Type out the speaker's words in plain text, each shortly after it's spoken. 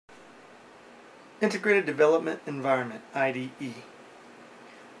Integrated Development Environment, IDE.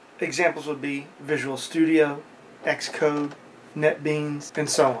 Examples would be Visual Studio, Xcode, NetBeans, and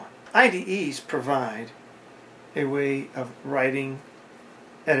so on. IDEs provide a way of writing,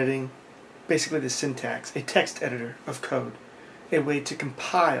 editing, basically the syntax, a text editor of code, a way to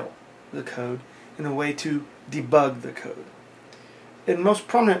compile the code, and a way to debug the code. And most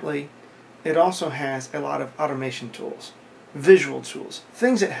prominently, it also has a lot of automation tools, visual tools,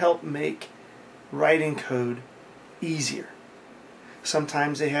 things that help make writing code easier.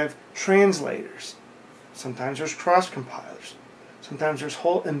 Sometimes they have translators. Sometimes there's cross-compilers. Sometimes there's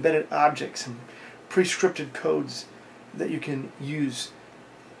whole embedded objects and pre-scripted codes that you can use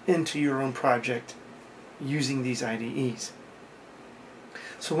into your own project using these IDEs.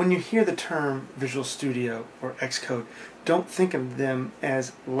 So when you hear the term Visual Studio or Xcode, don't think of them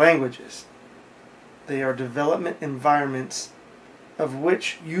as languages. They are development environments of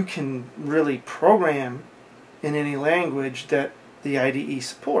which you can really program in any language that the IDE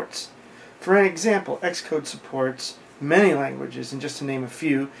supports. For an example, Xcode supports many languages, and just to name a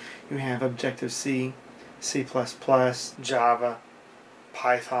few, you have Objective-C, C++, Java,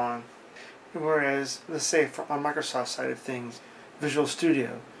 Python. Whereas, let's say on Microsoft's side of things, Visual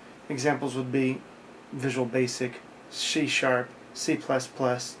Studio, examples would be Visual Basic, C#, C++,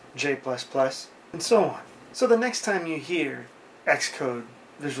 J++, and so on. So the next time you hear Xcode,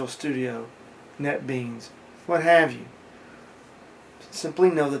 Visual Studio, NetBeans, what have you,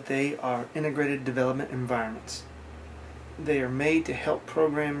 simply know that they are integrated development environments. They are made to help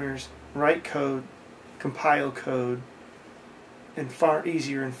programmers write code, compile code, in far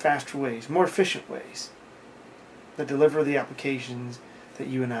easier and faster ways, more efficient ways, that deliver the applications that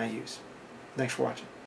you and I use. Thanks for watching.